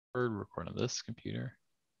Record on this computer.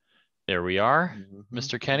 There we are,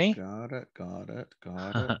 Mr. Kenny. Got it.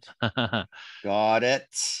 Got it.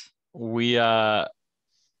 We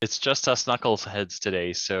it's just us knuckleheads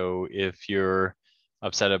today, so if you're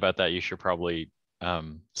upset about that, you should probably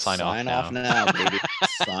sign off now, baby.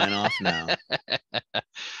 Sign off now.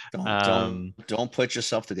 Don't put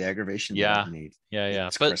yourself to the aggravation you don't need. Yeah.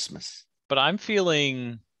 It's Christmas. But I'm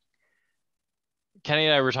feeling, Kenny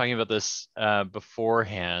and I were talking about this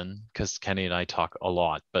beforehand because Kenny and I talk a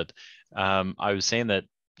lot, but I was saying that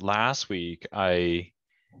last week I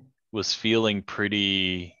was feeling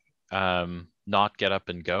pretty not get up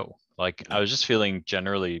and go. Like I was just feeling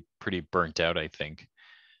generally pretty burnt out, I think.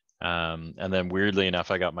 And then weirdly enough,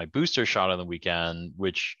 I got my booster shot on the weekend,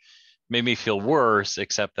 which made me feel worse,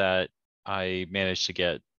 except that I managed to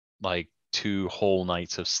get like 2 whole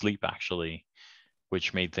nights of sleep actually,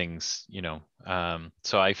 which made things,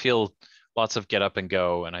 so I feel lots of get up and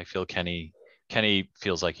go, and I feel Kenny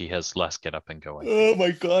feels like he has less get up and go. Oh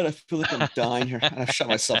my God, I feel like I'm dying here. I shut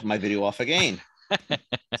myself in my video off again.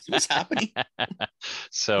 See what's happening?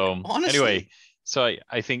 So like, honestly, anyway, so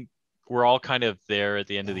I think we're all kind of there at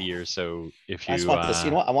the end of the year. So if you, I just want this,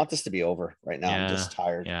 you know what? I want this to be over right now. I'm just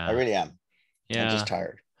tired. Yeah. I really am. Yeah. I'm just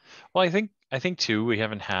tired. Well, I think too, we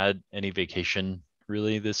haven't had any vacation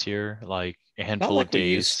really this year, like a handful of days.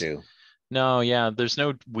 We used to. No, yeah, there's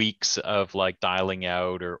no weeks of like dialing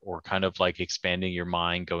out or kind of like expanding your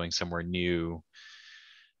mind, going somewhere new.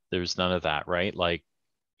 There's none of that, right? Like,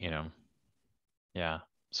 yeah.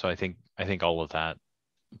 So I think all of that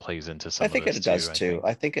plays into some of this. I think it does too.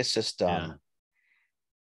 I think it's just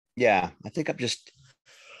yeah, I think I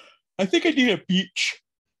need a beach.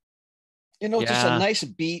 Just a nice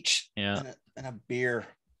beach and a beer.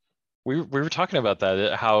 We were talking about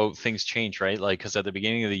that, how things change, right? Like, because at the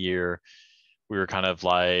beginning of the year, we were kind of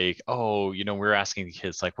like, oh, we were asking the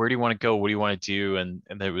kids, like, where do you want to go? What do you want to do? And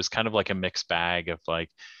it was kind of like a mixed bag of like,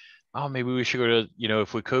 oh, maybe we should go to,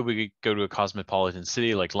 if we could go to a cosmopolitan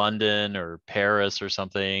city like London or Paris or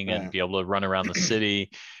something and be able to run around the city.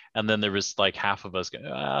 And then there was like half of us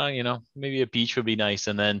go, maybe a beach would be nice.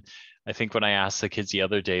 And then I think when I asked the kids the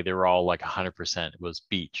other day, they were all like 100%. It was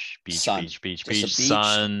beach,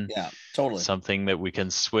 sun. Yeah, totally. Something that we can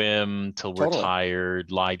swim till we're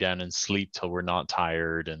tired, lie down and sleep till we're not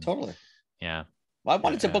tired. And totally. Yeah. Well, I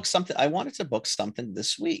wanted to book something. I wanted to book something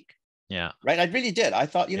this week. Yeah. Right. I really did. I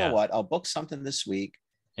thought, you know what? I'll book something this week.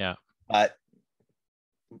 Yeah. But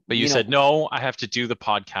you said, no, I have to do the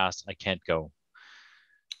podcast. I can't go.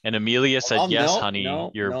 And Amelia said, yes, honey,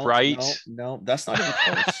 you're right. No, that's not even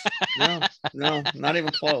close. no, not even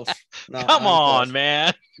close. No, come on,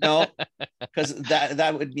 man. No, because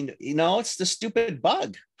that would mean, it's the stupid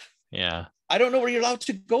bug. Yeah. I don't know where you're allowed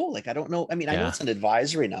to go. Like, I don't know. I mean, I know it's an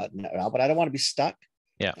advisory now, but I don't want to be stuck.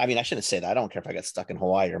 Yeah. I mean, I shouldn't say that. I don't care if I get stuck in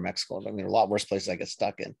Hawaii or Mexico. I mean, there are a lot worse places I get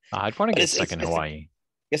stuck in. I'd want to get stuck in Hawaii.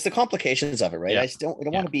 It's the complications of it, right? Yeah. I don't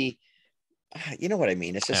want to be, you know what I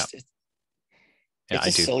mean? It's just, it's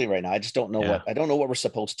just silly right now. I just don't know I don't know what we're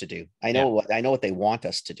supposed to do. I know what they want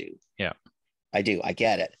us to do. Yeah. I do. I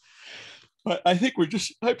get it. But I think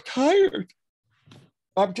I'm tired.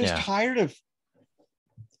 I'm just tired of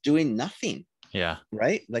doing nothing. Yeah.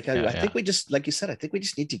 Right. Like, I think we just, like you said, I think we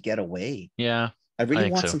just need to get away. Yeah. I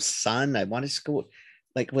really want some sun. I want to go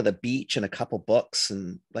like with a beach and a couple books.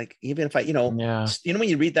 And like, even if I, when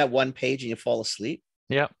you read that one page and you fall asleep.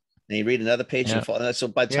 Yeah. And you read another page and you fall. So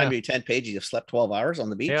by the time you read 10 pages, you've slept 12 hours on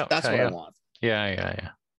the beach. That's what I want.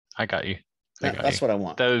 Yeah. I got you. That's what I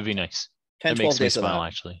want. That would be nice. 10, that 12 makes me days smile,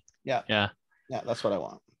 actually. Yeah. Yeah. Yeah. That's what I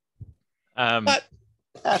want. But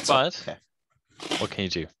okay. What can you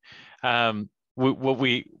do?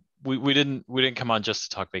 We didn't come on just to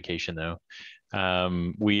talk vacation though.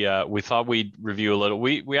 We thought we'd review a little.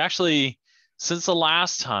 We actually, since the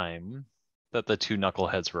last time that the two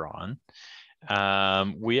knuckleheads were on,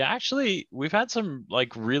 we've had some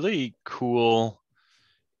like really cool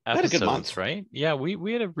episodes, had a good month. Right? Yeah,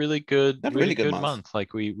 we had a really good month.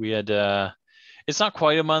 Like we had it's not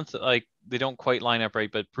quite a month, like they don't quite line up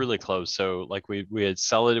right, but really close. So like we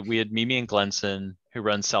had Mimi and Glenson, who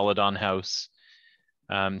run Celadon House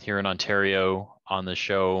here in Ontario, on the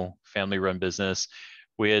show, family run business.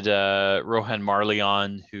 We had Rohan Marley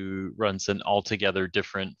on, who runs an altogether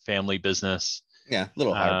different family business. Yeah, a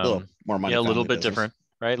little higher, a little more money. Yeah, a little bit different,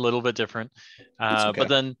 right? A little bit different.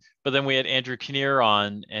 Okay. But then we had Andrew Kinnear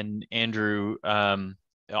on, and Andrew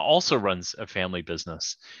also runs a family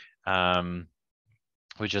business,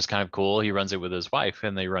 which is kind of cool. He runs it with his wife,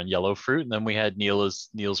 and they run Yellow Fruit. And then we had Neil's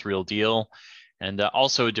Real Deal, and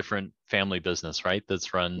also a different family business, right?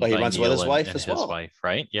 That's run Well, he by runs with Neil his wife and as his well. wife,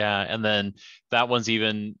 right? Yeah, and then that one's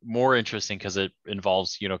even more interesting because it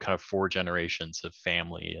involves, you know, kind of 4 generations of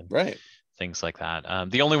family and right. things like that.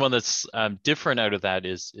 The only one that's different out of that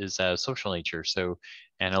is social nature. So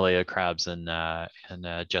Annalea Krabs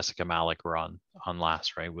and Jessica Malik were on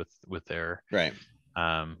last, right, with their right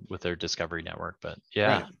with their Discovery Network. But yeah,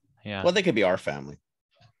 right. yeah, Well, they could be our family.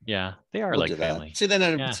 yeah, they are We'll like do that. family. See, then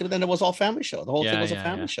Yeah, it was all family show. The whole thing yeah, was a yeah,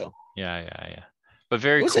 family yeah, show. yeah. But It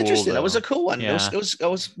very was cool interesting. That was a though. cool one. Yeah, I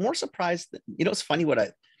was more surprised that, you know, it's funny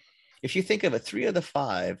if you think of it, 3 of the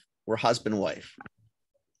 5 were husband wife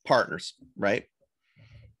partners, right?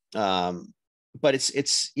 But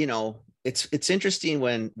it's you know, it's interesting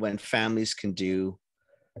when families can do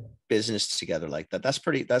business together like that. That's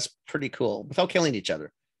pretty cool without killing each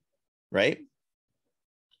other, right?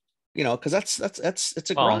 You know, because that's it's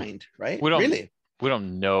a well, grind, right? we don't Really. we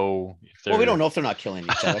don't know if Well, we don't they're know if they're not killing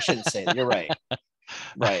each other. I shouldn't say that. You're right.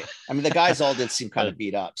 Right. I mean, the guys all did seem kind but of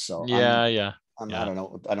beat up. So yeah, yeah, I yeah, don't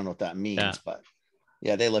know. I don't know what that yeah, means, but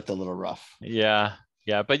yeah, they looked a little rough. yeah,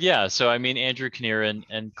 yeah. But yeah, so I mean, Andrew Kinnear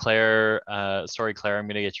and Claire. Sorry, Claire, I'm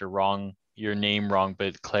gonna get your name wrong,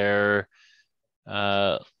 but Claire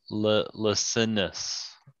uh, Lysnes,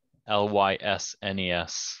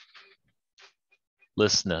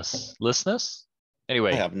 Lysnes, Lysnes. I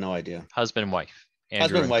Anyway, have no idea. husband and wife, Andrew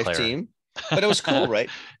Husband and wife Claire. team, but it was cool, right?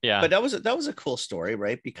 Yeah, But that was a cool story,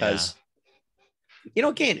 right? yeah, Because, you know,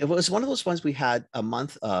 again, it was one of those ones we had a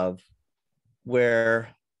month of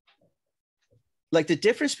where, like, the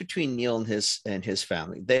difference between Neil and his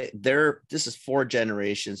family, they're this is 4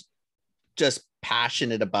 generations just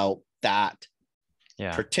passionate about that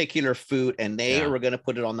yeah, particular food, and they yeah, were going to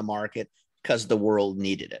put it on the market because the world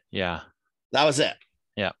needed it. yeah, That was it.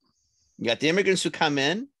 yeah, You got the immigrants who come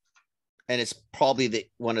in, and it's probably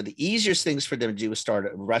one of the easiest things for them to do is start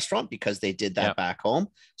a restaurant because they did that yeah, back home.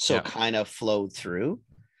 So yeah, kind of flowed through.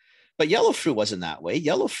 But yellow fruit wasn't that way.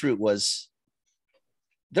 Yellow fruit was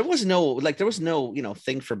there was no, you know,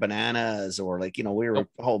 thing for bananas, or like, you know, we were, nope,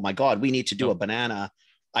 oh my God, we need to do a nope, banana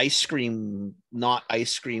ice cream, not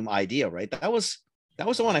ice cream idea, right? That was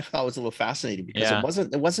the one I thought was a little fascinating because yeah, it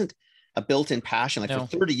wasn't a built-in passion. Like for no,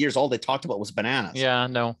 30 years, all they talked about was bananas, yeah,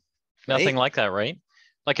 no, nothing right? like that, right?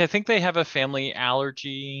 Like I think they have a family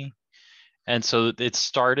allergy, and so it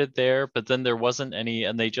started there, but then there wasn't any,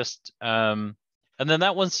 and they just and then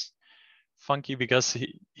that one's funky because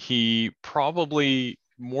he probably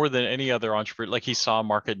more than any other entrepreneur, like he saw a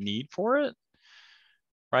market need for it,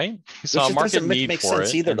 right? He saw Which a just market doesn't need make for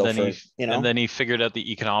sense it, either, though, for, you and know, then he figured out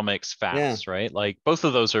the economics yeah. fast, right? Like both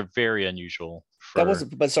of those are very unusual That was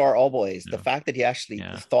for, bizarre always. you The know, fact that he actually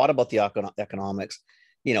yeah, thought about the economics,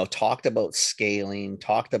 you know, talked about scaling,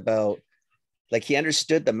 talked about, like, he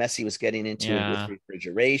understood the mess he was getting into with yeah,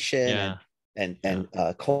 refrigeration yeah, yeah,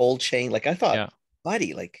 and cold chain. Like, I thought, yeah.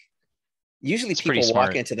 buddy, like, usually It's pretty people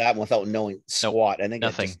walk smart. into that without knowing Nope, squat and then get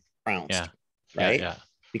nothing. just trounced, Yeah, yeah, right? yeah,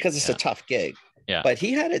 Because it's a yeah, tough gig. yeah, But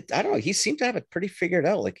he had it, I don't know, he seemed to have it pretty figured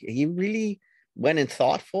out. Like, he really went in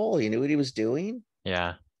thoughtful, he knew what he was doing.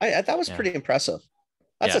 yeah, I that was yeah, pretty impressive.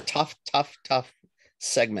 That's a yeah. tough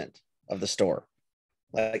segment of the store.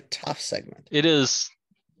 Like, tough segment, It is,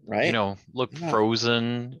 you right? know, look, Yeah.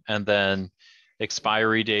 frozen and then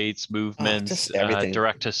expiry dates, Oh, movements, just everything.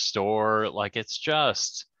 direct to store. Like it's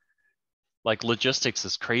just like logistics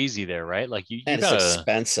is crazy there, right? Like you And it's gotta,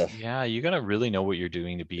 expensive. yeah, you gotta really know what you're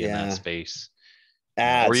doing to be in that Yeah. space, or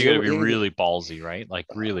Ads. you gotta be really ballsy, right? Like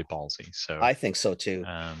really ballsy. So, I think so too.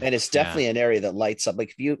 And it's yeah, definitely an area that lights up.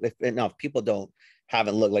 Like, if people don't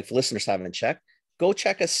haven't looked, like, if listeners haven't checked, go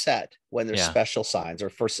check a set when there's yeah, special signs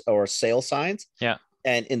or sale signs. yeah,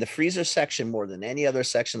 And in the freezer section, more than any other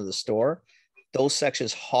section of the store, those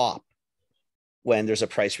sections hop when there's a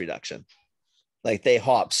price reduction. Like, they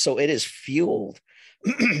hop. So it is fueled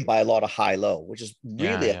by a lot of high low, which is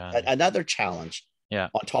yeah, really yeah, another challenge, yeah,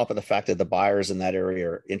 on top of the fact that the buyers in that area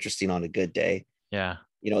are interesting on a good day. yeah,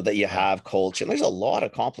 You know, that you yeah, have cold chain. There's a lot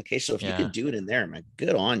of complications. So if you can yeah, do it in there, man,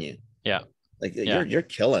 good on you. yeah, Like, yeah, you're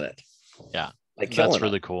killing it. yeah. Like, That's killing it.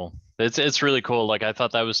 really cool. It's really cool. Like I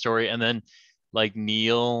thought that was story, and then like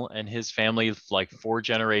Neil and his family, like 4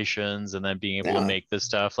 generations, and then being able to Yeah. make this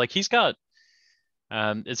stuff. Like he's got.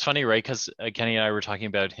 It's funny, right? Because Kenny and I were talking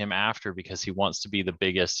about him after because he wants to be the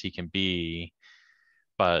biggest he can be,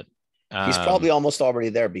 but He's probably um, almost already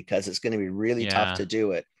there because it's going to be really tough yeah, to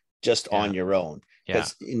do it just yeah, on your own. yeah,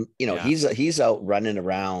 Because, you know, yeah, he's out running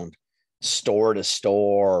around store to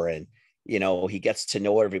store, and, you know, he gets to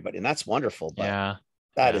know everybody, and that's wonderful. But yeah,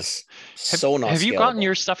 that yeah. is Have so not Have you gotten scalable.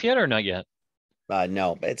 your stuff yet or not yet?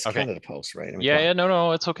 No, but it's Okay. Canada Post, right? I mean, come Yeah, on. yeah,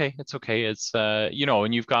 no, it's okay. It's okay. It's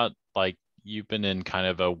and you've got like you've been in kind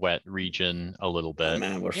of a wet region a little Oh bit,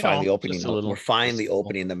 man, we're finally just opening. a We're little, just finally a little.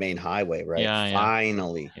 opening the main highway, right? Yeah, yeah,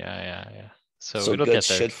 Finally. yeah, yeah, yeah. So So it'll goods get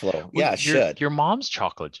there. should flow. Well, Yeah, it should. your mom's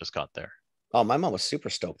chocolate just got there. Oh, my mom was super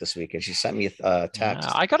stoked this weekend. She sent me a Yeah, text.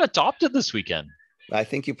 I got adopted this weekend. I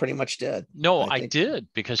think you pretty much did. No, I I think. did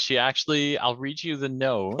because she actually, I'll read you the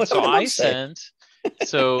note. What So did my mom I say? sent,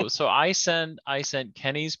 so I sent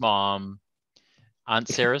Kenny's mom Aunt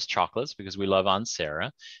Sarah's chocolates because we love Aunt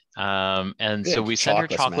Sarah. And so Good we sent her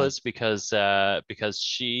chocolates, man. chocolates because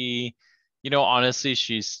she, honestly,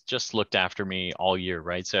 she's just looked after me all year,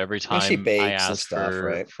 right? So every And she time I bakes and ask stuff,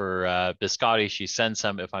 right? for biscotti, she sends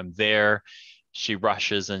some. If I'm there, she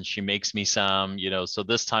rushes and she makes me some, So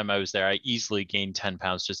this time I was there, I easily gained 10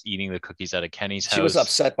 pounds just eating the cookies out of Kenny's She was house.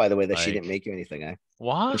 upset, by the way, that she didn't Like, make you anything. Eh? When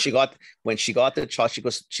what? she got when she got the chocolate, she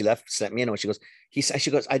goes, she left, sent me a note. She goes,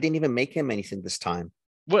 she goes, I didn't even make him anything this time.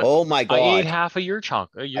 What? Oh my I ate God. half of your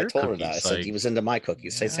I your told her that. I cookies. said he Like, was into my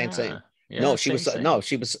cookies. Say same, yeah, same. yeah, same, No, same.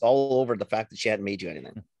 she was all over the fact that she hadn't made you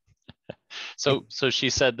anything. So she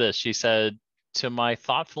said this. She said, "To my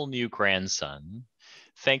thoughtful new grandson,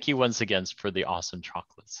 thank you once again for the awesome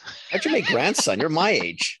chocolates." How'd you make grandson? You're my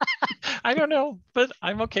age. I don't know, but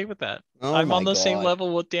I'm okay with that. Oh I'm on my the same God.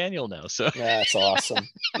 level with Daniel now, so That's awesome.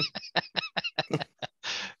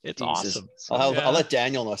 it's Jesus. awesome. So I'll yeah, let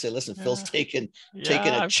Daniel know. I say, listen, Phil's yeah, taking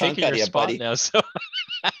yeah. a I'm chunk taking out your of you, spot buddy. now, so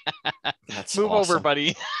That's move over, awesome.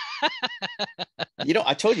 buddy.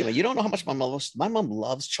 I told you, man, you don't know how much my mom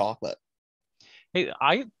loves chocolate. Hey,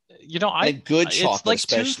 And good it's chocolate, like two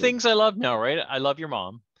especially. things I love now, right? I love your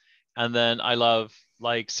mom, and then I love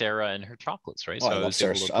like Sarah and her chocolates, right? Oh, So I I love was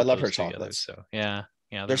Sarah. able to I put love her those together. chocolates. So yeah,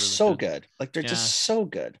 yeah, They're they're really so good. good. Like they're Yeah, just so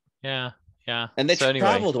good. yeah, yeah. And they So anyway,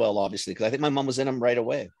 traveled well, obviously, because I think my mom was in them right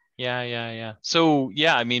away. yeah, yeah, yeah. So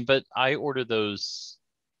yeah, I mean, but I ordered those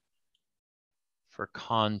for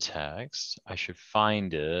context. I should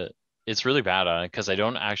find it. It's really bad because I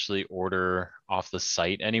don't actually order off the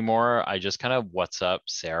site anymore. I just kind of WhatsApp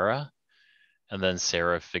Sarah, and then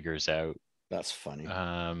Sarah figures out. That's funny.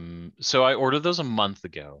 So I ordered those a month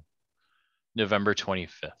ago, November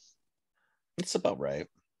 25th. It's about right.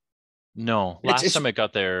 No, It's last it's time it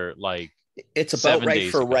got there like it's about seven right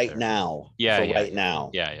days for it got right there. now. Yeah, For yeah, right yeah. now.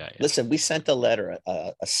 Yeah, yeah, yeah. Listen, we sent a letter,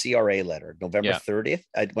 a CRA letter, November Yeah, 30th.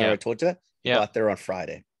 Whenever I yeah, told you that, it yeah, got there on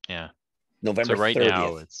Friday, yeah. So November right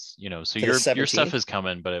now 30th it's, so to the your stuff 17th. is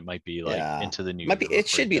coming, but it might be like Yeah. into the new Might be, year it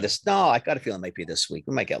before you should be get it. this. No, I got a feeling it might be this week.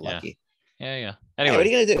 We might get Yeah. lucky. Yeah, yeah. Hey, what are Anyway,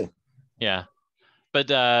 you gonna do? yeah. But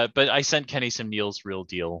I sent Kenny some Neil's real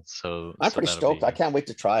deal, so I'm pretty that'll stoked. I be can't wait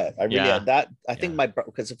to try it. I really yeah, that I think yeah,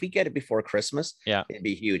 because if we get it before Christmas, yeah. it'd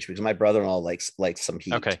be huge because my brother-in-law likes some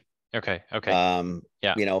heat. Okay. Okay. Okay.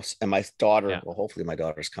 Yeah. And my daughter, Yeah. well, hopefully my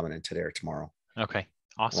daughter's coming in today or tomorrow. Okay.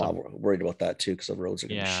 Well, Awesome. we're worried about that too because the roads are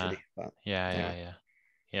gonna be Yeah. shitty. But Yeah, yeah, anyway,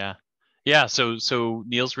 yeah. Yeah. Yeah, so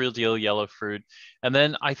Neil's Real Deal, Yellow Fruit. And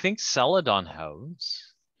then I think Celadon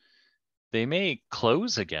House, they may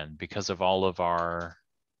close again because of all of our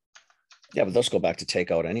yeah, but those go back to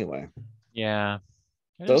takeout anyway. yeah.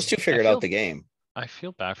 Those two figured out the game I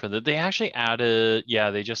feel bad for that. They actually added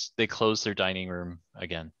yeah, they closed their dining room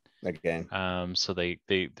again. again. So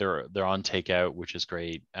they're on takeout, which is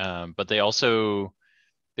great. But they also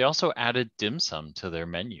added dim sum to their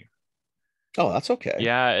menu. Oh, that's okay.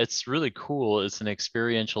 Yeah, it's really cool. It's an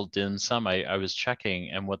experiential dim sum. I was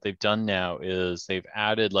checking, and what they've done now is they've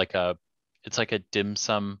added it's like a dim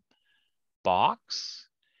sum box,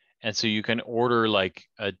 and so you can order like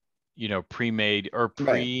a pre-made or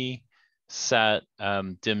Right. pre-set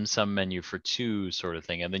dim sum menu for two sort of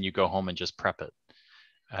thing, and then you go home and just prep it.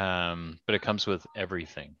 But it comes with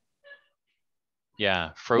everything. Yeah,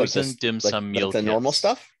 Like frozen this, dim sum like meal the normal kits.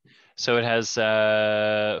 stuff. So it has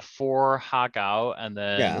 4 hagao and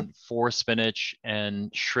Yeah. then 4 spinach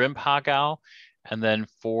and shrimp hagao, and then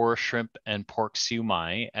 4 shrimp and pork siu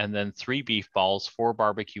mai, and then 3 beef balls, 4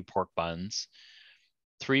 barbecue pork buns,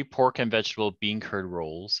 3 pork and vegetable bean curd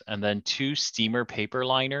rolls, and then 2 steamer paper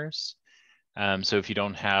liners. So if you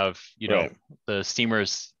don't have, Right. the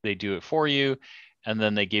steamers, they do it for you. And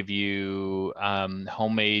then they give you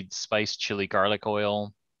homemade spiced chili garlic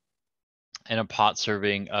oil and a pot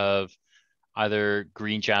serving of either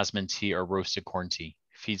green jasmine tea or roasted corn tea.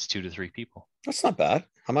 Feeds 2 to 3 people. That's not bad.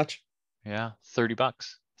 How much? Yeah, $30,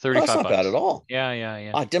 Oh, that's 35 not bad at bucks. all. Yeah, yeah,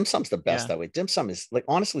 yeah, Ah, dim sum's the best yeah. that way. Dim sum is like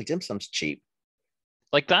honestly, dim sum's cheap.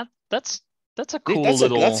 Like that. That's a Dude, cool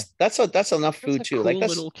little. that's enough That's food a too. Like cool that's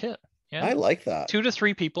little kit. Yeah, I like that. 2 to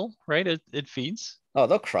 3 people, right? It feeds. Oh,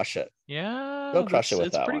 they'll crush it. Yeah, They'll yeah, crush it that's with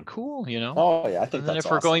it's that pretty one. cool, you know. Oh yeah, I think And then that's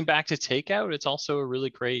if we're going awesome. back to takeout, it's also a really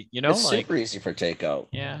great, you know, It's like super easy for takeout.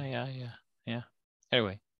 yeah.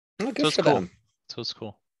 Anyway, Oh, so good it's for cool. them. So it's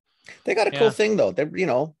cool. They got a cool Yeah. thing though. They're,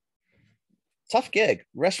 tough gig.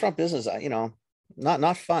 Restaurant business,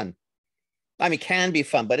 not fun. I mean, can be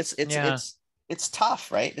fun, but Yeah. it's tough,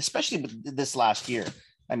 right? Especially with this last year.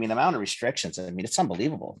 I mean, the amount of restrictions. I mean, it's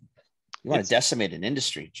unbelievable. You want to It's decimate an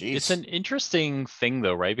industry. it's Jeez. an interesting thing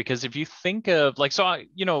though, right? Because if you think of like, so I,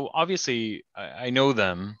 you know, obviously I know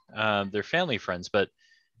them, they're family friends, but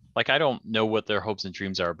like I don't know what their hopes and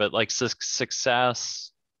dreams are, but like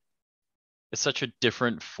success is such a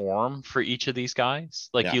different form for each of these guys.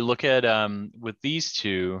 Like Yeah. you look at with these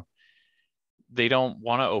two, they don't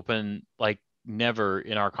want to open like never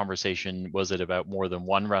in our conversation was it about more than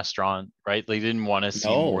one restaurant, right? They didn't want to see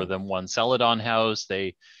more No. than one Celadon house.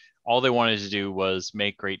 They all they wanted to do was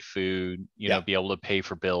make great food, you know, Yeah. be able to pay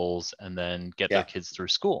for bills and then get their Yeah. kids through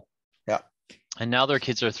school. Yeah. And now their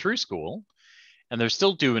kids are through school and they're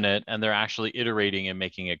still doing it and they're actually iterating and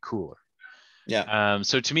making it cooler. Yeah.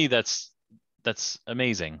 So to me, that's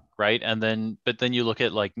amazing, right? And then, but then you look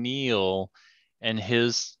at like Neil and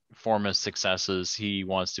his form of successes. He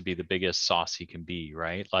wants to be the biggest sauce he can be,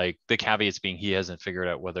 right? Like the caveats being he hasn't figured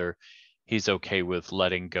out whether he's okay with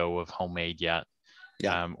letting go of homemade yet,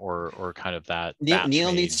 Yeah. or kind of that Neil, batch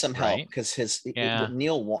Neil needs made, some help right? because Yeah,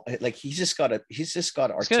 Neil like he's just got to he's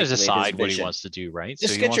gonna articulate his decide what he vision. wants to do, right? So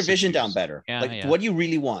Just he get your wants to vision down choose. better. Yeah, Like, yeah, what do you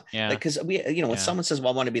really want? Like, yeah, because when yeah, someone says,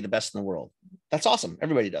 "Well, I want to be the best in the world," that's awesome.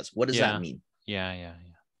 Everybody does. What does that yeah, mean? yeah, yeah,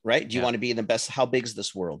 Right? Do you yeah, want to be the best? How big is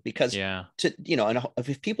this world? Because yeah, and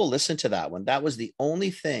if people listen to that one, that was the only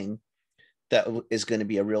thing that is going to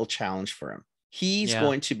be a real challenge for him. He's yeah,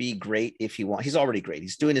 going to be great if he wants. He's already great.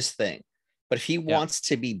 He's doing his thing. But if he yeah, wants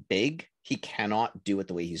to be big, he cannot do it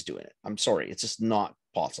the way he's doing it. I'm sorry. It's just not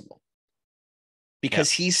possible yeah,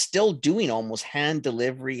 because he's still doing almost hand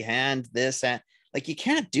delivery, hand this, and like you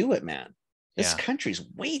can't do it, man. This yeah, country's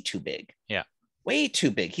way too big. yeah, Way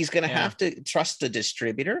too big. He's going to yeah. have to trust the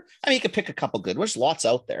distributor. I mean, he could pick a couple good ones, lots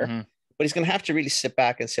out there, Mm-hmm, but he's going to have to really sit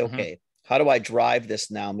back and say, mm-hmm. okay, how do I drive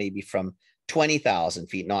this now maybe from 20,000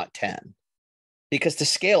 feet, not 10? Because to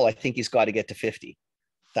scale, I think he's got to get to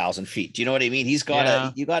 50,000 feet. Do you know what I mean? Yeah,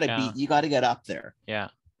 yeah, you got to get up there, yeah.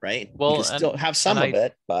 right? You can Well, still have and some of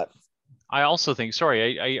it, but I also think,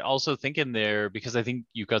 sorry, I also think in there because I think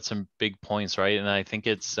you've got some big points, right? And I think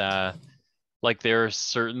it's like there are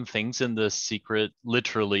certain things in the secret,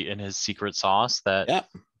 literally in his secret sauce that yeah.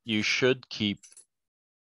 you should keep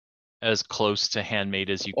as close to handmade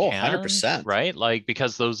as you Oh, can, 100%. right? Like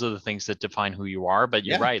because those are the things that define who you are. But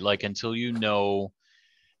you're Yeah, right, like until you know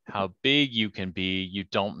how big you can be, you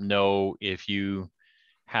don't know if you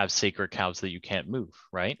have sacred cows that you can't move,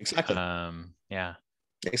 right? exactly. Yeah. Yeah,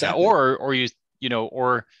 Exactly. or you know,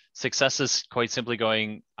 or success is quite simply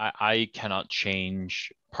going, I cannot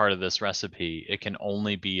change part of this recipe. It can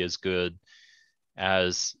only be as good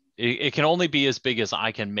as it can only be as big as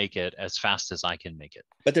I can make it as fast as I can make it.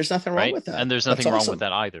 But there's nothing wrong Right. with that. And there's That's nothing wrong with awesome.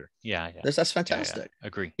 that either. That's Yeah. fantastic.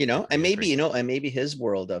 Agree. And Agree. maybe, Agree. and maybe his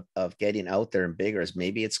world of getting out there and bigger is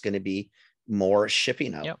maybe it's going to be more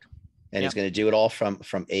shipping out. Yep. And he's Yep. going to do it all from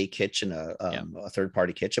a kitchen, Yep. a third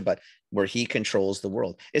party kitchen, but where he controls the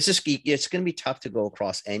world. It's going to be tough to go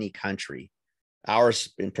across any country,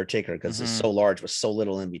 ours in particular, because it's Mm-hmm. so large with so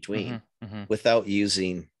little in Mm-hmm. between, Mm-hmm. without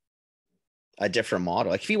using a different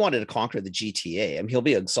model. Like if he wanted to conquer the GTA, I mean, he'll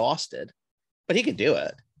be exhausted, but he could do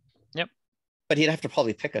it. Yep. But he'd have to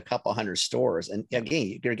probably pick a couple hundred stores. And Yep.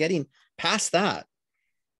 again, you're getting past that.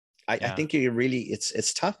 I Yeah. think you really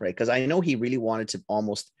it's tough, right? Because I know he really wanted to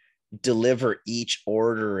almost deliver each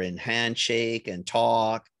order and handshake and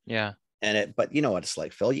talk Yeah. but you know what it's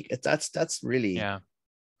like, Phil. That's really, Yeah.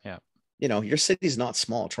 Yeah. your city's not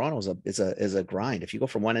small. Toronto's is a grind. If you go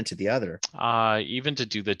from one end to the other, Even to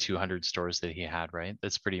do the 200 stores that he had, right?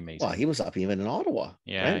 That's pretty well, amazing. he was up even in Ottawa,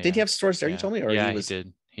 Yeah. right? Did he Yeah. have stores there? You Yeah. told me, or he Yeah. He was,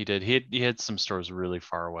 did. He did. He had some stores really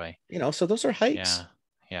far away. so those are hikes. Yeah.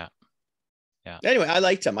 Yeah. Yeah. Anyway, I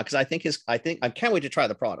liked him because I can't wait to try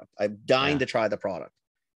the product. I'm dying Yeah. to try the product.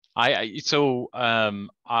 I use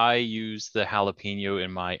the jalapeno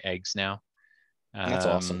in my eggs now. That's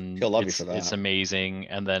awesome. He'll love you for It's that. amazing.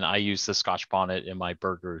 And then I use the Scotch bonnet in my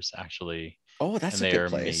burgers actually, Oh, and that's a they good are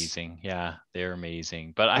place. amazing. Yeah, they're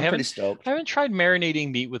amazing. But I I'm pretty haven't stoked. I haven't tried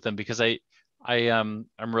marinating meat with them because I'm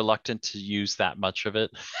reluctant to use that much of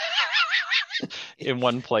it in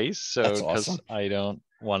one place. So That's because awesome. I don't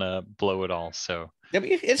want to blow it all. So Yeah, but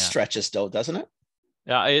it yeah. stretches though, doesn't it?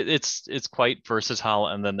 Yeah, it's quite versatile,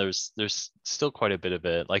 and then there's still quite a bit of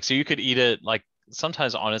it. Like so you could eat it like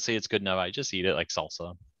sometimes honestly it's good enough. I just eat it like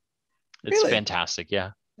salsa. It's Really? fantastic.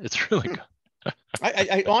 Yeah, it's really Hmm. good.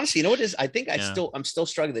 I honestly, you know what it is? I think Yeah, I'm still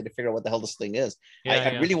struggling to figure out what the hell this thing is. yeah, yeah,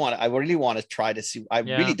 I really want to try to see. I'm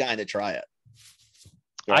really yeah. dying to try it.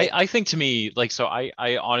 I Right? I think to me, like, so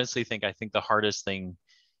I honestly think I think the hardest thing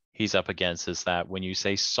he's up against is that when you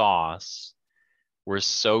say sauce, we're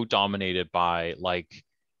so dominated by like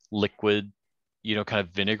liquid, kind of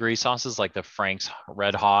vinegary sauces like the Frank's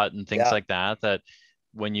Red Hot and things Yeah. like that, that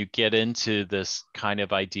when you get into this kind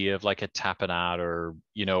of idea of like a tapenade or,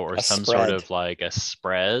 or A some sort spread. of like a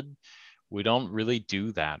spread, we don't really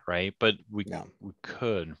do that, right? But we No, we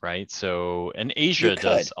could, right? So, and you Asia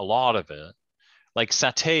does could. a lot of it. Like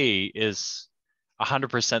satay is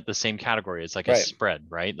 100% the same category. It's like a Right. spread,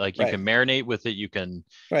 right? Like you Right. can marinate with it, you can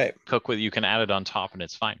Right. cook with, you can add it on top, and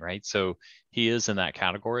it's fine, right? So he is in that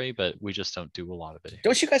category, but we just don't do a lot of it here.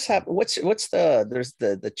 Don't you guys have So what's the there's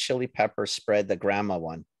the chili pepper spread, the grandma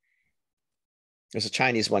one. There's a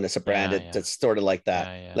Chinese one that's a yeah, branded yeah, that's sort of like that.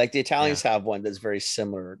 yeah, yeah, Like the yeah, Italians have one that's very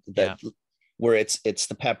similar that yeah, where it's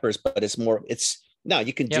the peppers, but it's more it's now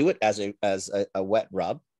you can yep, do it as a wet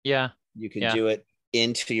rub. yeah, You can yeah, do it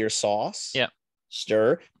into your sauce, yeah,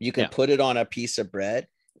 stir. You can yeah, put it on a piece of bread,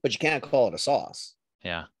 but you can't call it a sauce.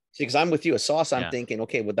 yeah, See, because I'm with you, a sauce, I'm yeah. thinking,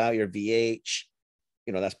 okay, without your VH,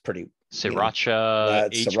 that's pretty, Sriracha,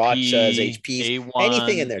 that srirachas, HP, HPs,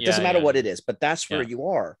 anything in A1. there. It Yeah, doesn't matter yeah, what yeah, it is, but that's where yeah, you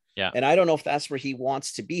are. yeah. And I don't know if that's where he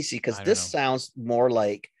wants to be. See, because I don't know. this sounds more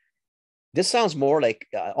like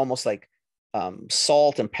almost like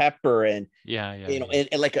salt and pepper and Yeah, yeah, yeah.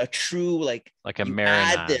 and like a true like Like a you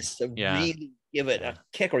add marinade. this to Yeah, really give it a yeah,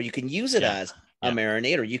 kick, or you can use it yeah, as a yeah,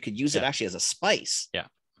 marinade, or you could use it yeah, actually as a spice. yeah.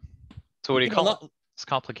 So what do you call it? Not It's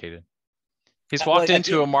complicated. He's well walked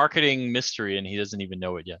into a again. marketing mystery and he doesn't even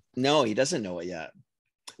know it yet. No, he doesn't know it yet.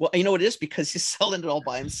 Well, you know what it is because he's selling it all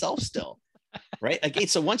by himself still, right? Again,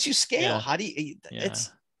 so once you scale, Yeah, how do you? yeah,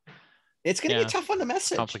 It's going to be yeah. tough on the It's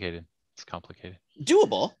message. complicated. It's complicated.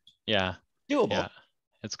 Doable, Yeah, yeah. doable,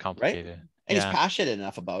 It's right? complicated. And he's Yeah, passionate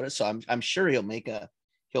enough about it, so I'm sure he'll make a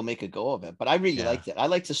go of it. But I really yeah, liked it. I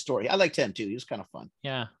liked his story. I liked him too. He was kind of fun.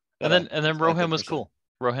 yeah. Got And then a Rohan good was person. cool.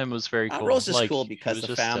 Rohan was very cool. Rose is Like cool he because was the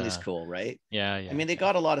just family's cool, right? yeah, I yeah, mean, they yeah,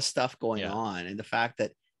 got a lot of stuff going yeah. on, and the fact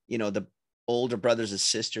that the older brothers and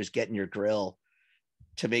sisters getting your grill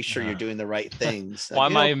to make sure you're Uh, doing the right things, why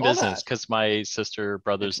like, am I in all business? that. Because my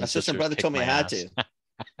brothers My and sister and sisters brother kick told me I my had ass. to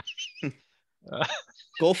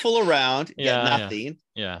go fool around, get Yeah, yeah, nothing,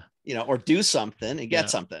 yeah, or do something and get yeah,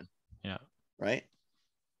 something, yeah. right?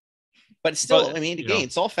 But still, But I mean, again,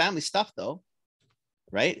 it's all family stuff, though,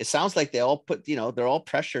 right? It sounds like they all put, they're all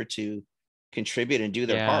pressured to contribute and do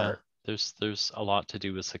their yeah, part. there's a lot to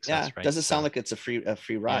do with success, Yeah, right? doesn't sound So like it's a free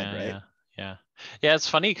ride, yeah, right? yeah, yeah, yeah. It's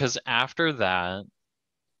funny because after that,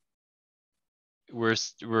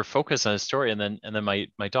 we're focused on a story, and then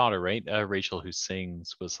my daughter, right, Rachel, who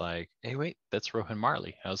sings, was like, "Hey, wait, that's Rohan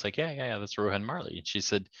Marley." I was like, "Yeah, yeah, yeah, that's Rohan Marley." And she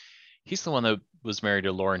said, "He's the one that was married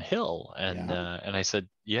to Lauren Hill," Yeah. and I said,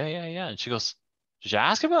 "Yeah, yeah, yeah." And she goes, "Did you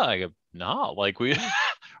ask about it?" I go, "No, like we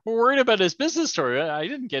we're worried about his business story. I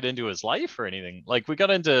didn't get into his life or anything. Like we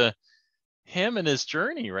got into him and his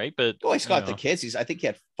journey, right? But Oh, he's got the kids. I think he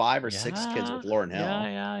had 5 or 6 kids yeah, with Lauren yeah, Hill,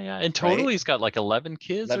 yeah, yeah. In total, right? he's got like 11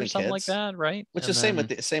 kids or 11 something like kids, that, right? which And is same with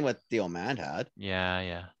then the old man had, yeah,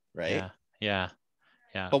 yeah, right? yeah, yeah,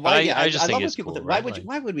 yeah. But But why? Yeah, I I just think love when it's people. cool, Why right? would you? Like,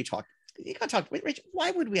 Why would we talk? You gotta talk. Wait, Rachel,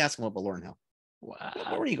 why would we ask him about Lauren Hill? Where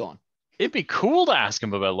wow. were you going? It'd be cool to ask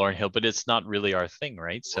him about Lauren Hill, but it's not really our thing,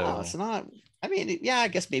 right? No, it's So not. I mean, yeah, I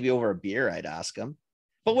guess maybe over a beer I'd ask him.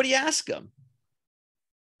 But what do you ask him?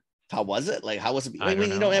 How was it? Like, how was it? I I don't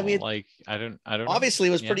mean, know. I mean, Like I don't know. obviously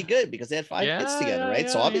it was pretty Yeah. good because they had 5 kids Yeah, together, yeah, right?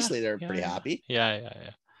 So yeah, yeah, obviously they're yeah, pretty yeah, happy. yeah, yeah,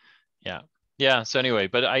 yeah, yeah, yeah. So anyway,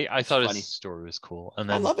 but I It's thought his funny. story was cool, and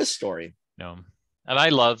I then love his story. you know, and I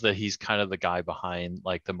love that he's kind of the guy behind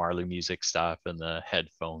like the Marley music stuff and the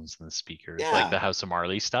headphones and the speakers, like Yeah, the House of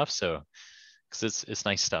Marley stuff. So because it's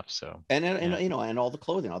nice stuff. So and yeah, and all the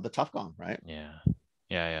clothing, all the tough gone, right? yeah,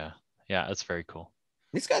 yeah, yeah, yeah. It's very cool.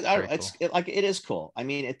 It's got. Very It's cool. like it is cool. I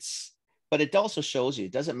mean, but it also shows you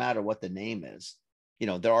it doesn't matter what the name is.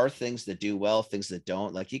 There are things that do well, things that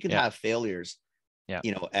don't. Like you can Yeah, have failures, yeah,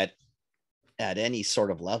 at any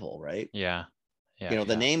sort of level, right? yeah, yeah, The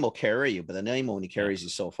yeah. name will carry you, but the name only Yeah. carries you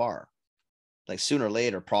so far. Like sooner or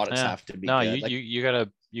later, products Yeah. have to be No, good. Like, you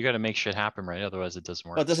gotta make shit happen, right? Otherwise it doesn't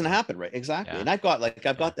well, it work. doesn't So happen, right? Exactly. yeah, And I've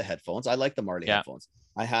yeah, got the headphones. I like the Marley yeah. headphones.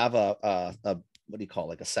 I have a what do you call it?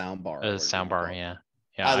 Like a sound bar or A whatever you sound want to bar, call it. yeah.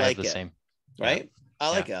 Yeah, I I have like the it, same. Yeah, right? I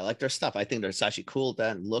yeah, like it. I like their stuff. I think it's actually cool.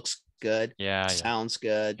 Then looks good, yeah, yeah, sounds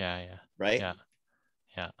good, yeah, yeah, right? yeah,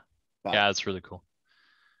 yeah. But Yeah, it's really cool.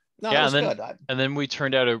 No, that Yeah, was good. and then we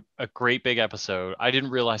turned out a great big episode. I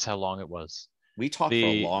didn't realize how long it was. We talked for a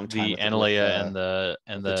The long time the with Annalea and the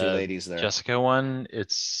two the ladies there. Jessica one,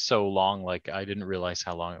 it's so long. Like I didn't realize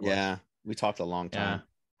how long it was. Yeah, we talked a long Yeah. time.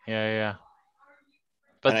 Yeah.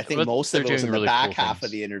 And I think But most they're of it was doing in the really back cool half of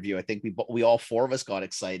things. the interview. I think we all four of us got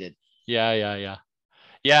excited. Yeah,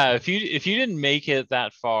 if you didn't make it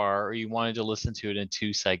that far or you wanted to listen to it in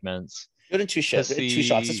two segments, Good in two shots.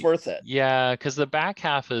 It's worth it. because the back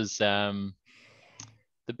half is the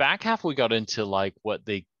back half we got into like what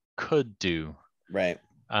they could do. Right.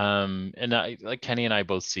 And I like Kenny and I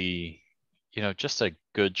both see, just a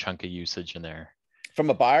good chunk of usage in there. From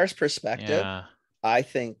a buyer's perspective, Yeah. I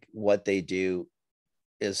think what they do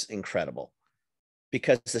is incredible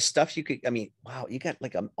because the stuff you could, I mean, wow, you got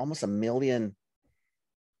like almost a million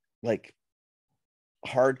like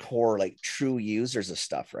hardcore, like true users of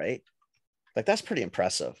stuff, right? Like that's pretty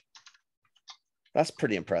impressive. That's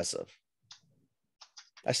pretty impressive.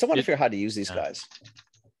 I still want to figure out how to use these guys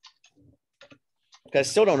because I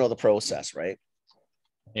still don't know the process, right?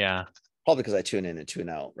 Yeah. Probably because I tune in and tune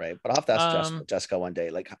out, right? But I'll have to ask Jessica one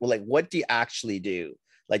day, like, what do you actually do?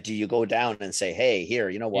 Like, do you go down and say, hey, here,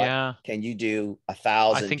 you know what? Yeah. Can you do I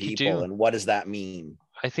 1,000 think you people? do. And what does that mean?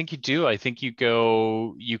 I think you do. I think you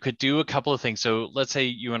could do a couple of things. So let's say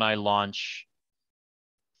you and I launch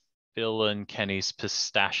Phil and Kenny's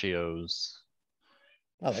pistachios.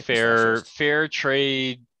 I like pistachios. Fair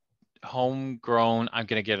trade, homegrown. I'm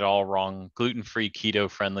gonna get it all wrong. Gluten-free,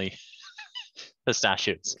 keto-friendly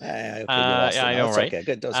pistachios. Okay, we lost Yeah, it. I No, know, that's right? okay.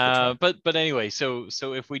 Good. That was a good try. But anyway, so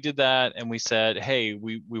if we did that and we said, hey,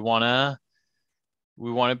 we wanna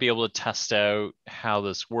be able to test out how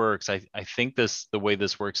this works. I think the way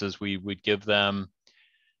this works is we would give them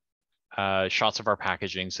shots of our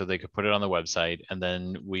packaging so they could put it on the website, and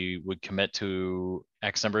then we would commit to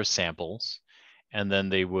X number of samples, and then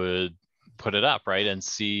they would put it up, right, and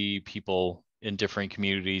see people in different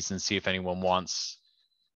communities and see if anyone wants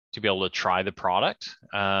to be able to try the product.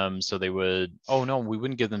 So they would, oh no, we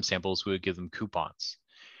wouldn't give them samples, we would give them coupons.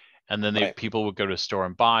 And then Right. people would go to a store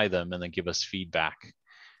and buy them and then give us feedback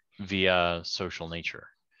via social nature.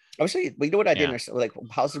 I was saying, but you know what I didn't Yeah. understand? Like,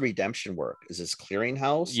 how's the redemption work? Is this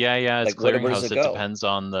clearinghouse? Yeah, it's Like, where does clearinghouse. it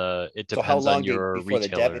go? It So how depends on long your before the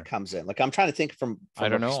debit retailer. comes in? Like, I'm trying to think I from a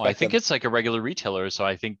don't know. I think perspective. it's like a regular retailer. So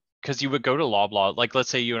I think because you would go to Loblaw, like let's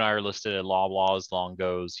say you and I are listed at Loblaws,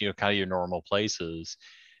 Longos, kind of your normal places.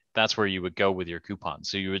 That's where you would go with your coupon.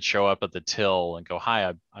 So you would show up at the till and go,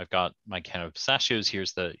 "Hi, I've got my can of pistachios.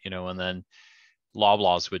 Here's and then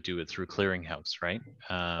Loblaws would do it through Clearinghouse, right?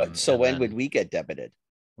 So And when would then we get debited?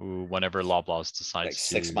 whenever Loblaws Like decides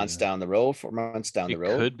 6 months to, down the road, 4 months down the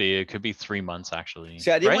road? it could be 3 months actually,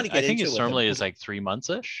 See, I didn't want right? to I get think into it it's with him normally because is like 3 months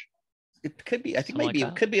ish, it could be. I think something like maybe it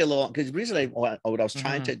that. could be a little because the reason what I was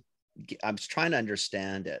trying Mm-hmm. to I was trying to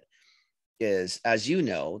understand it is, as you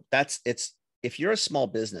know, it's if you're a small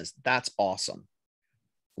business, that's awesome.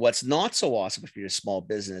 What's not so awesome if you're a small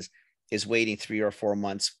business is waiting 3 or 4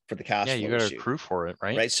 months for the cash Yeah, you flow got to issue, accrue for it,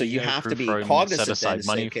 right? right? So You you got to have accrue to be for it and set cognizant then aside to say,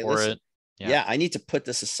 money okay, for listen, it. Yeah. yeah, I need to put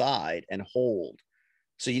this aside and hold.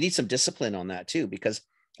 So you need some discipline on that too, because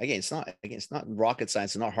it's not rocket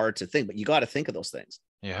science. It's not hard to think, but you got to think of those things.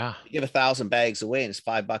 Yeah. You give 1,000 bags away and it's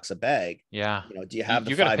 $5 a bag. Yeah. Do you have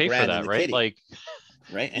the You got to five pay for grand in that, the right? kitty? Like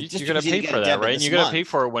Right. And you just got to because you pay didn't get for a that, debit right? And this you got to pay month,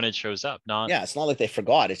 for it when it shows up, not, yeah, it's not like they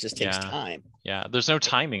forgot. It just takes yeah. time. Yeah. There's no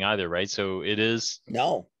timing either, right? So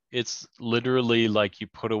No. it's literally like you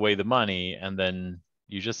put away the money and then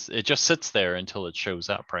it just sits there until it shows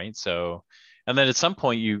up, right? So, and then at some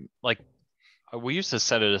point we used to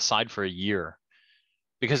set it aside for a year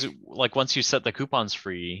because like once you set the coupons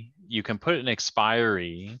free, you can put an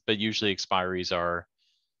expiry, but usually expiries are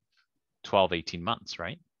 12, 18 months,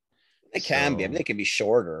 right? It can be. I mean, So they can be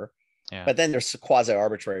shorter, yeah, but then there's quasi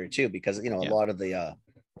arbitrary too, because a yeah, lot of the they'll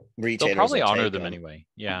retailers probably will honor take them them. anyway.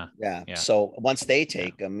 Yeah, Yeah. yeah, So once they yeah,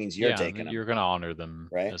 take them, means you're yeah. taking them, You're gonna honor them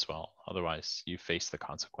right? as well. Otherwise, you face the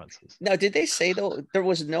consequences. Now, did they say though there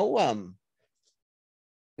was no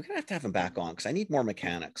we're gonna have to have them back on because I need more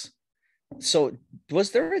mechanics. So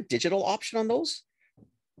was there a digital option on those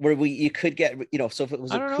where you could get, so if it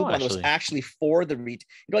was I a don't know coupon that was actually. actually for the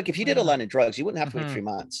like if you did a Yeah. London Drugs, you wouldn't have to wait Mm-hmm. 3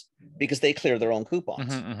 months because they clear their own Mm-hmm,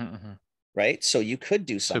 coupons, mm-hmm, mm-hmm. right? So you could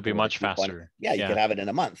do So it'd be something with a much coupon. faster. Yeah, you could Yeah, have it in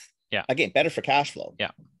a month. yeah, Again, better for cash flow.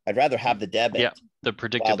 yeah, I'd rather have the yeah. debit The while the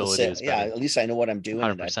predictability sale. is Yeah, better. at least I know what I'm doing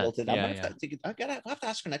and I 100%. built it. I'm Yeah, gonna have yeah, to I'll have to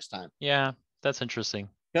ask her next time. yeah. That's interesting.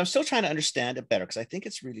 But I'm still trying to understand it better because I think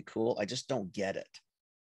it's really cool. I just don't get it.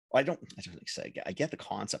 I don't really say I get the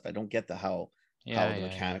concept. I don't get the how Yeah, the yeah, yeah,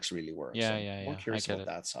 mechanics really work. yeah, So I'm yeah, more yeah. I curious get about it.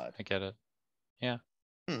 that side. I get it. Yeah,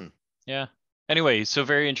 Hmm. yeah. Anyway, so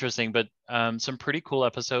very interesting, but some pretty cool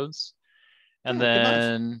episodes. And Yeah, good month.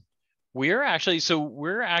 then we're actually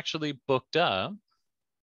booked up.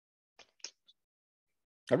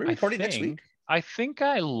 Are we I recording next week? think I think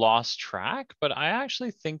I lost track, but I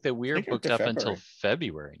actually think that we I are think you're booked to up until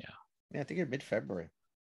February. February now. Yeah, I think you're mid-February.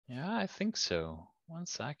 Yeah, I think so. 1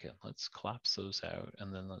 second. Let's collapse those out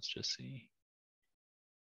and then let's just see.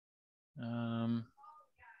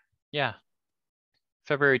 Yeah,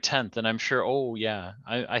 February 10th. And I'm sure, oh yeah,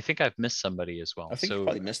 I think I've missed somebody as I well. think you So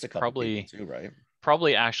probably missed a couple people probably too, right?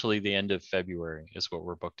 probably actually the end of February is what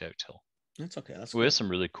we're booked out till. That's okay. That's We have cool. some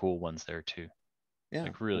really cool ones there too. Yeah.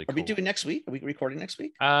 Like really Are we cool. doing next week? Are we recording next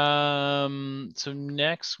week? So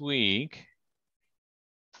next week,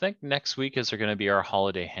 I think next week is going to be our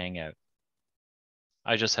holiday hangout.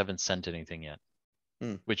 I just haven't sent anything yet,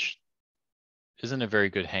 which isn't a very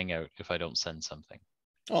good hangout if I don't send something.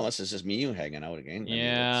 Oh, unless it's just me you hanging out again. I mean, that's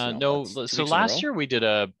Yeah, that's no. two So weeks in a last row. year we did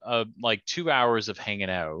a like 2 hours of hanging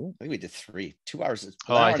out. I think we did 3, 2 hours, an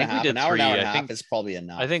Oh, hour I and a think we half, did an hour three. and I a half think is probably I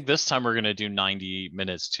enough. think this time we're gonna do 90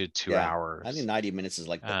 minutes to two Yeah. I think hours. 90 minutes is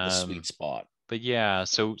like the sweet spot. But yeah,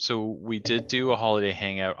 so we did do a holiday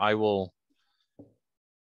hangout. I will.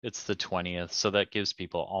 It's the 20th, so that gives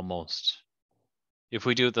people almost. If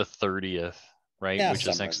we do it the 30th, right, Yeah, which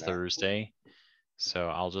is somewhere in next there. Thursday, so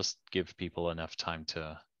I'll just give people enough time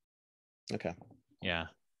to. Okay. Yeah,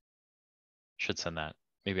 should send that.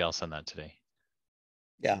 Maybe I'll send that today.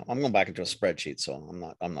 Yeah, I'm going back into a spreadsheet, so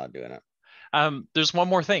I'm not doing it. There's one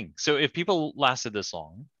more thing. So if people lasted this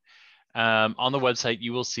long, on the website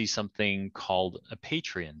you will see something called a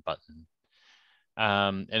Patreon button.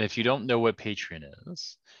 And if you don't know what Patreon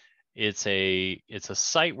is, it's a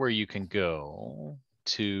site where you can go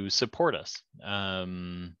to support us.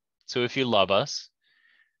 So if you love us,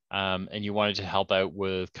 and you wanted to help out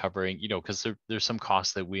with covering, because there's some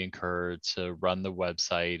costs that we incur to run the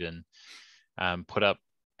website and put up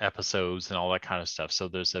episodes and all that kind of stuff. So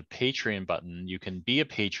there's a Patreon button. You can be a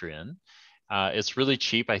Patreon. It's really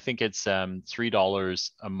cheap. I think it's $3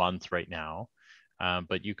 a month right now,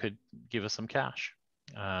 but you could give us some cash,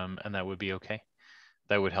 and that would be okay.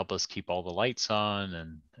 That would help us keep all the lights on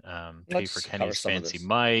and pay for Let's cover Kenny's some of fancy this.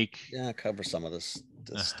 mic. Yeah, cover some of this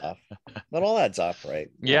stuff. But all adds up, right?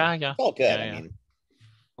 Yeah, It's yeah, all good. yeah, I yeah. mean,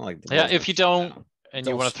 like the Yeah, world's gonna if you shut don't down. and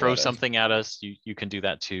you Don't want to throw sweat it. something at us, you can do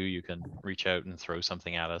that too. You can reach out and throw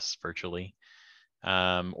something at us virtually.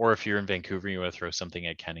 Or if you're in Vancouver, you want to throw something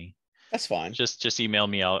at Kenny, That's fine. just email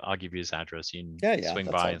me. I'll give you his address. You can Yeah, swing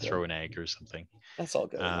that's by all and good. throw an egg or something. That's all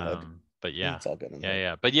good in the hood. But Yeah, yeah, it's all good in the yeah, hood.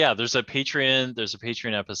 yeah. But yeah, there's a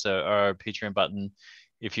Patreon episode or a Patreon button.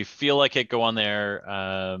 If you feel like it, go on there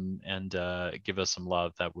and give us some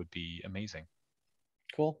love. That would be amazing.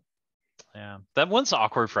 Cool. Yeah, that one's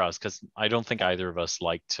awkward for us because I don't think either of us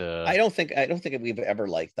like to. I don't think we've ever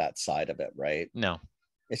liked that side of it, right? No,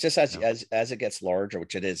 It's just as no. as it gets larger,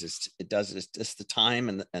 which it is, it's just the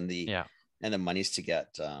time Yeah, and the monies to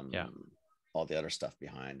get yeah, all the other stuff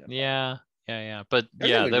behind it. yeah, yeah, yeah. But Everything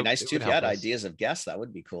yeah, would be that nice it too would if you help had us. ideas of guests. That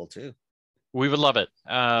would be cool too. We would love it.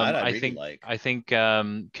 I'd I really think like. I think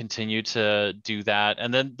continue to do that,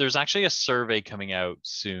 and then there's actually a survey coming out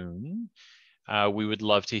soon. We would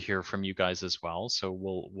love to hear from you guys as well. So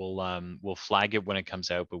we'll flag it when it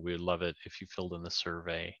comes out, but we'd love it if you filled in the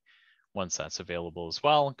survey once that's available as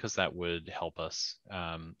well, because that would help us,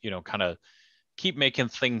 kind of keep making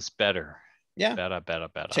things better, Yeah, better.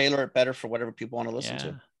 tailor it better for whatever people want to listen Yeah,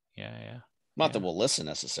 to. yeah, yeah, Not that yeah. we'll listen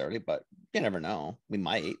necessarily, but you never know. We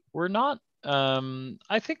might. We're not.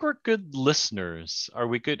 I think we're good listeners. Are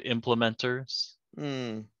we good implementers?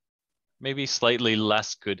 Maybe slightly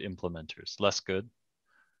less good implementers. Less good.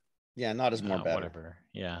 Yeah, not as more better. Whatever.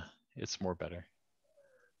 Yeah, it's more better.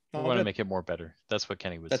 We All want to good. make it more better. That's what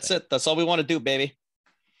Kenny would That's say. it. That's all we want to do, baby.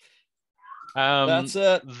 Um, That's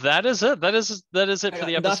it. that is it. That is it I for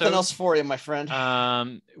the got nothing episode. else for you, my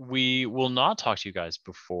friend. We will not talk to you guys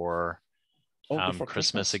before Before Christmas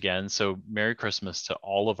Christmas. again. So Merry Christmas to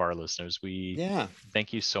all of our listeners. We Yeah.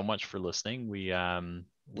 thank you so much for listening. We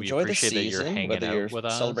Enjoy the appreciate that you're season, hanging whether out you with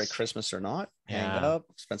celebrate us. Christmas or not. Hang Yeah. up,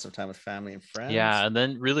 spend some time with family and Yeah. friends. And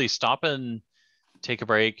then really stop and take a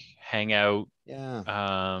break, hang out. Yeah.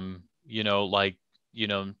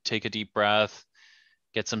 Take a deep breath,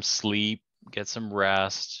 get some sleep, get some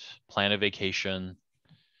rest, plan a vacation,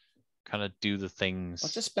 kind of do the Well,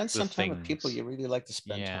 things. just spend The some time with people things. you really like to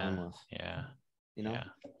spend time Yeah. with. Yeah. You know, Yeah.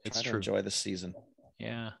 It's try to true. enjoy the season.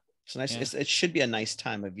 Yeah. It's nice. Yeah. It should be a nice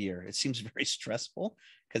time of year. It seems very stressful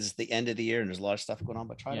because it's the end of the year and there's a lot of stuff going on,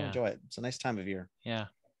 but try to Yeah. enjoy it. It's a nice time of year. Yeah.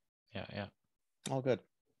 Yeah. Yeah. All good.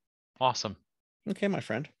 Awesome. Okay, my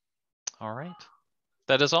friend. All right.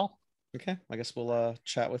 That is all. Okay, I guess we'll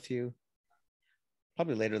chat with you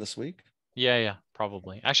probably later this week. Yeah,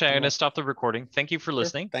 probably. Actually, I'm going to stop the recording. Thank you for Sure.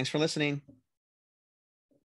 listening. Thanks for listening.